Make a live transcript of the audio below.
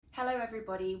Hello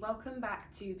everybody, welcome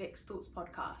back to Vicsthoughts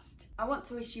podcast. I want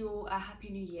to wish you all a happy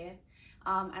new year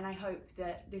and I hope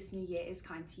that this new year is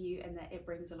kind to you and that it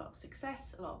brings a lot of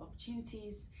success, a lot of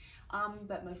opportunities,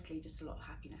 but mostly just a lot of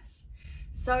happiness.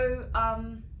 So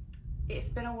it's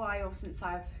been a while since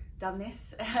I've done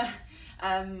this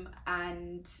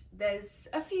and there's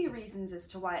a few reasons as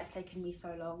to why it's taken me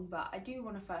so long, but I do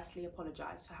want to firstly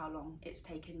apologise for how long it's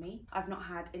taken me. I've not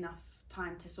had enough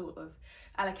time to sort of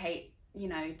allocate,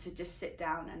 to just sit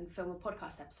down and film a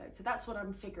podcast episode. So that's what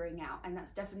I'm figuring out, and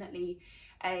that's definitely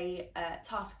a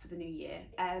task for the new year.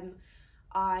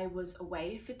 I was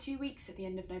away for 2 weeks at the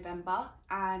end of November,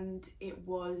 and it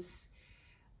was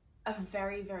a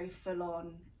very, very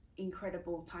full-on,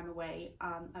 incredible time away.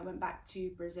 I went back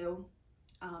to Brazil.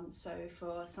 So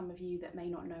for some of you that may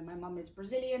not know, my mum is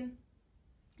Brazilian.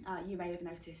 You may have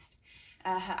noticed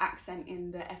her accent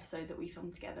in the episode that we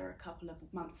filmed together a couple of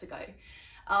months ago.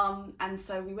 And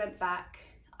so we went back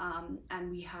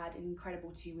and we had an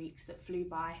incredible 2 weeks that flew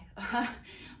by.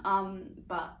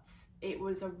 But it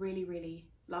was a really, really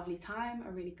lovely time,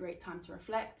 a really great time to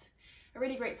reflect, a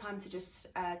really great time to just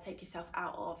take yourself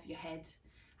out of your head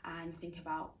and think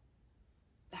about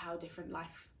how different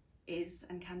life is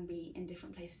and can be in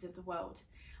different places of the world.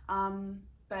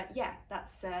 But yeah,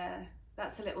 that's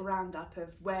a little roundup of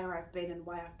where I've been and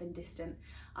why I've been distant.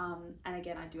 And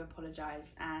again, I do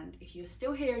apologise. And if you're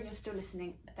still here and you're still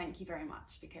listening, thank you very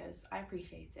much because I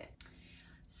appreciate it.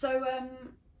 So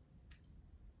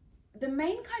the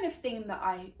main kind of theme that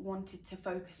I wanted to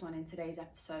focus on in today's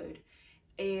episode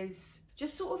is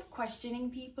just sort of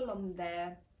questioning people on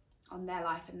their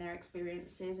life and their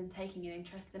experiences and taking an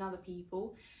interest in other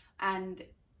people and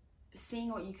seeing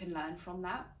what you can learn from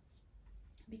that.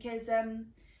 Because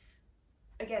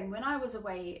again, when I was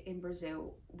away in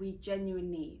Brazil, we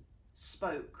genuinely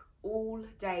spoke all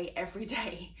day, every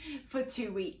day for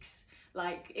 2 weeks.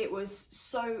 Like it was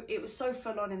so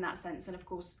full on in that sense. And of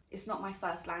course, it's not my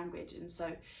first language, and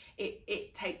so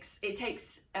it takes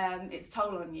its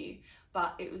toll on you.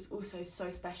 But it was also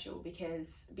so special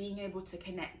because being able to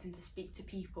connect and to speak to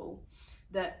people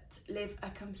that live a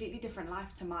completely different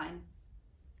life to mine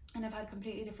and have had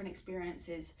completely different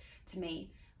experiences to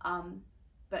me,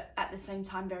 but at the same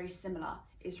time very similar,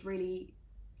 is really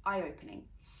eye-opening.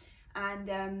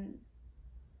 And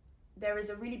there is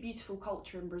a really beautiful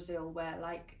culture in Brazil where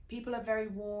like people are very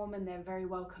warm and they're very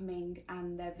welcoming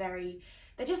and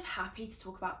they're just happy to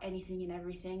talk about anything and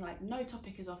everything. Like no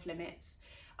topic is off limits,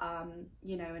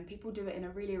 and people do it in a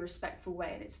really respectful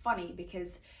way. And it's funny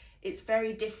because it's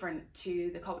very different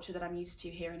to the culture that I'm used to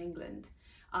here in England.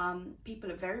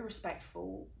 People are very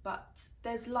respectful, but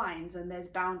there's lines and there's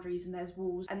boundaries and there's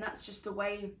walls, and that's just the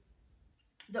way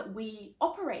that we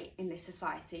operate in this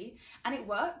society, and it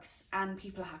works and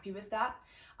people are happy with that.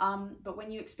 But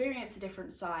when you experience a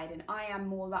different side, and I am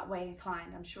more that way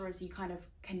inclined, I'm sure, as you kind of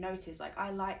can notice, like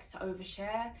I like to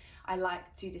overshare, I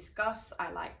like to discuss,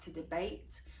 I like to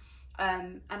debate,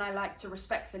 and I like to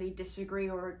respectfully disagree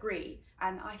or agree.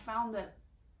 And I found that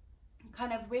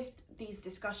kind of with these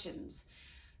discussions,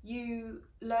 you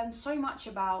learn so much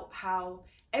about how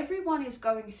everyone is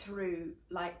going through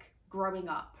like growing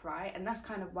up, right? And that's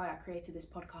kind of why I created this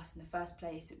podcast in the first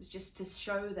place. It was just to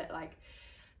show that like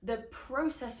the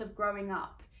process of growing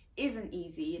up isn't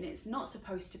easy, and it's not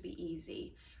supposed to be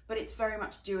easy, but it's very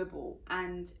much doable.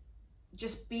 And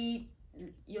just be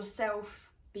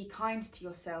yourself, be kind to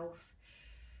yourself,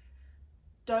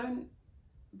 don't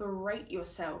berate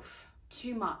yourself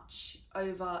too much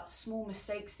over small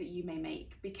mistakes that you may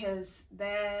make, because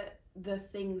they're the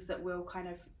things that will kind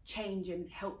of change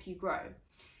and help you grow.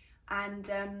 And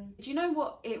do you know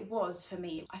what it was for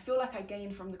me? I feel like I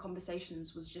gained from the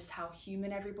conversations was just how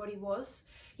human everybody was.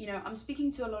 I'm speaking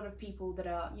to a lot of people that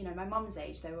are, my mum's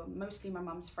age. They were mostly my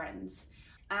mum's friends,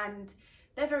 and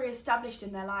they're very established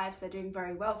in their lives. They're doing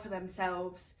very well for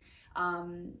themselves,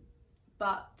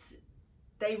 but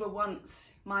they were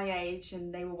once my age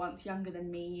and they were once younger than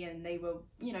me, and they were,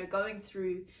 going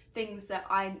through things that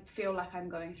I feel like I'm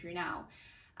going through now.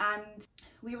 And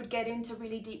we would get into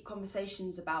really deep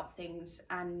conversations about things,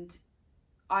 and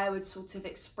I would sort of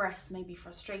express maybe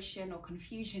frustration or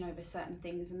confusion over certain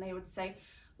things, and they would say,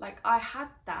 like, I had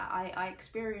that, I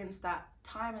experienced that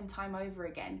time and time over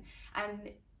again.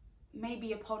 And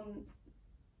maybe upon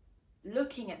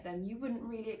looking at them, you wouldn't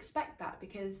really expect that,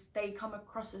 because they come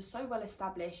across as so well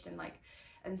established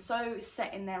and so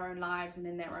set in their own lives and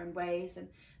in their own ways, and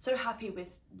so happy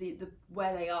with the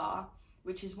where they are,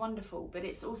 which is wonderful. But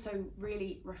it's also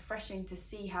really refreshing to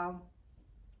see how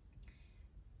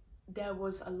there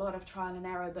was a lot of trial and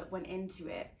error that went into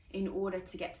it in order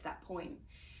to get to that point.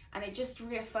 And it just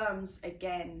reaffirms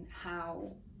again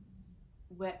how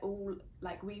we're all,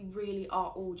 like, we really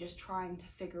are all just trying to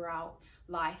figure out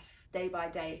life day by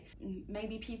day.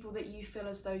 Maybe people that you feel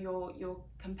as though you're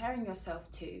comparing yourself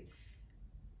to,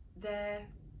 they're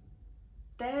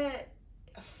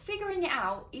figuring it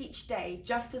out each day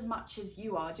just as much as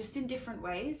you are, just in different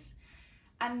ways.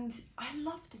 And I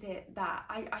loved that.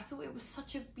 I thought it was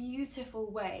such a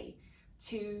beautiful way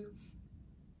to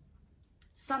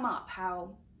sum up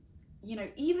how, you know,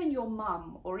 even your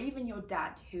mum or even your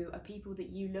dad, who are people that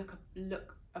you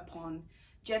look upon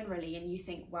generally and you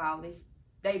think, wow,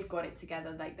 they've got it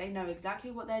together, like they know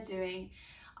exactly what they're doing,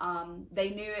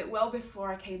 they knew it well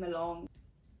before I came along.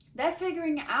 They're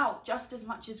figuring it out just as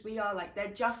much as we are. Like,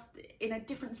 they're just in a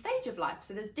different stage of life,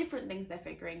 so there's different things they're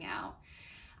figuring out.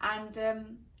 And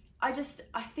I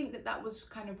think that was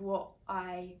kind of what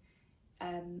I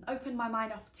opened my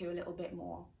mind up to a little bit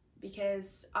more,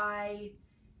 because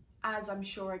as I'm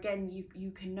sure again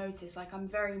you can notice, like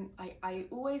I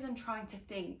always am trying to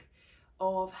think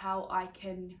of how I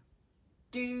can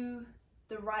do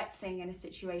the right thing in a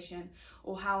situation,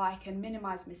 or how I can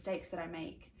minimize mistakes that I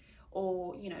make,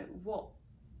 or, you know,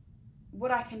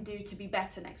 what I can do to be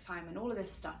better next time, and all of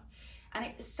this stuff. And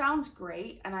it sounds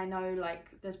great, and I know, like,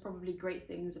 there's probably great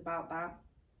things about that,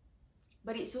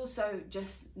 but it's also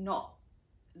just not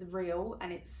the real,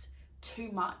 and it's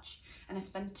too much, and I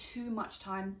spend too much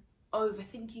time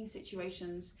overthinking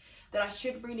situations that I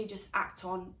should really just act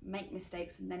on, make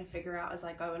mistakes, and then figure out as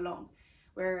I go along.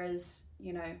 Whereas,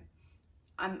 you know,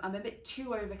 I'm a bit too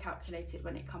overcalculated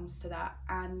when it comes to that,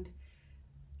 and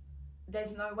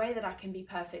there's no way that I can be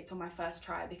perfect on my first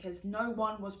try, because no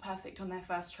one was perfect on their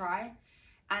first try,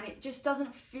 and it just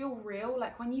doesn't feel real.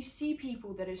 Like, when you see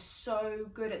people that are so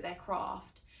good at their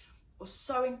craft, or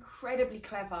so incredibly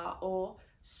clever, or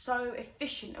so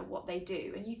efficient at what they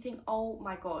do, and you think, oh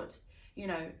my god, you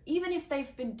know, even if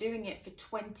they've been doing it for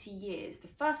 20 years, the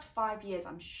first 5 years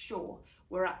I'm sure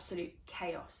were absolute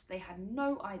chaos. They had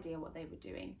no idea what they were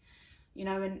doing, you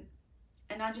know,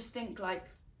 and I just think, like,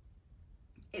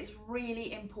 it's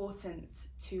really important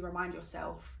to remind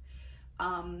yourself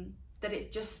that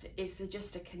it's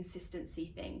just a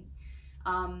consistency thing.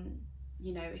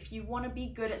 You know, if you want to be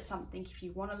good at something, if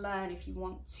you want to learn, if you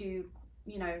want to,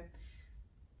 you know,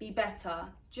 be better,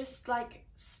 just like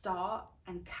start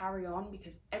and carry on,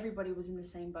 because everybody was in the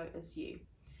same boat as you.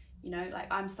 You know,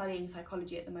 like, I'm studying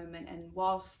psychology at the moment, and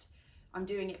whilst I'm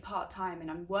doing it part-time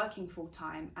and I'm working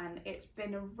full-time, and it's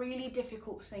been a really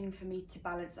difficult thing for me to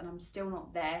balance, and I'm still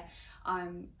not there.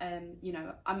 You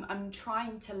know, I'm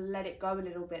trying to let it go a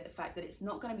little bit, the fact that it's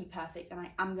not going to be perfect and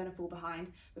I am going to fall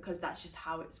behind, because that's just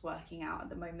how it's working out at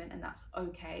the moment, and that's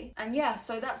okay. And yeah,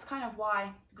 so that's kind of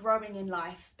why growing in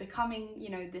life, becoming,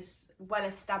 you know, this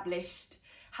well-established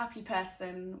happy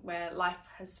person where life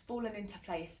has fallen into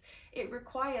place, it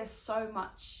requires so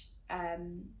much,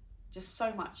 just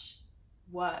so much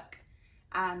work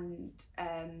and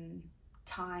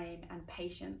time and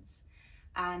patience,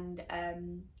 and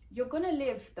you're gonna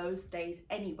live those days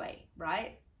anyway,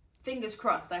 right? Fingers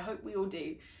crossed, I hope we all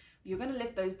do. You're gonna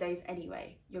live those days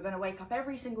anyway. You're gonna wake up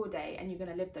every single day and you're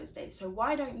gonna live those days. So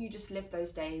why don't you just live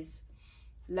those days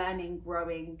learning,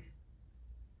 growing,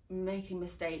 making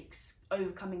mistakes,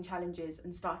 overcoming challenges,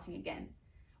 and starting again,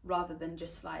 rather than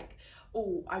just like,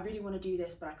 oh, I really want to do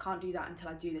this, but I can't do that until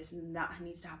I do this, and that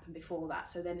needs to happen before that,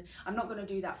 so then I'm not going to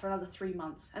do that for another 3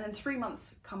 months, and then 3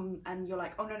 months come and you're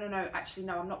like, oh no, actually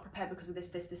no, I'm not prepared because of this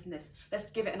and this, let's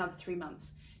give it another 3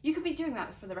 months. You could be doing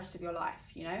that for the rest of your life,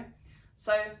 you know?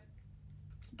 So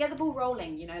get the ball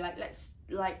rolling, you know, like, let's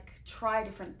like try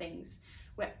different things.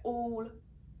 We're all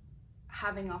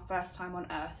having our first time on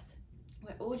earth.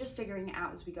 We're all just figuring it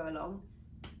out as we go along,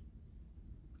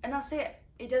 and that's it.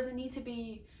 It doesn't need to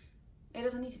be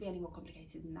any more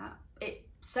complicated than that.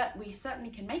 We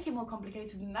certainly can make it more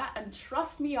complicated than that, and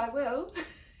trust me, I will.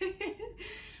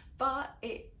 But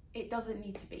it doesn't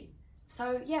need to be.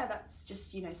 So yeah, that's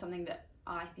just, you know, something that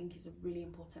I think is a really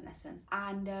important lesson,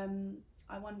 and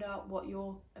I wonder what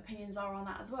your opinions are on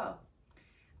that as well.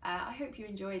 I hope you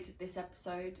enjoyed this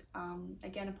episode.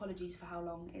 Again, apologies for how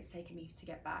long it's taken me to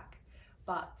get back,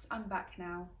 but I'm back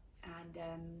now, and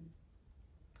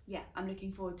yeah, I'm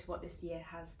looking forward to what this year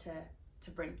has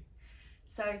to bring.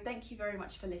 So thank you very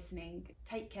much for listening.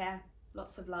 Take care.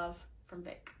 Lots of love from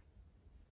Vic.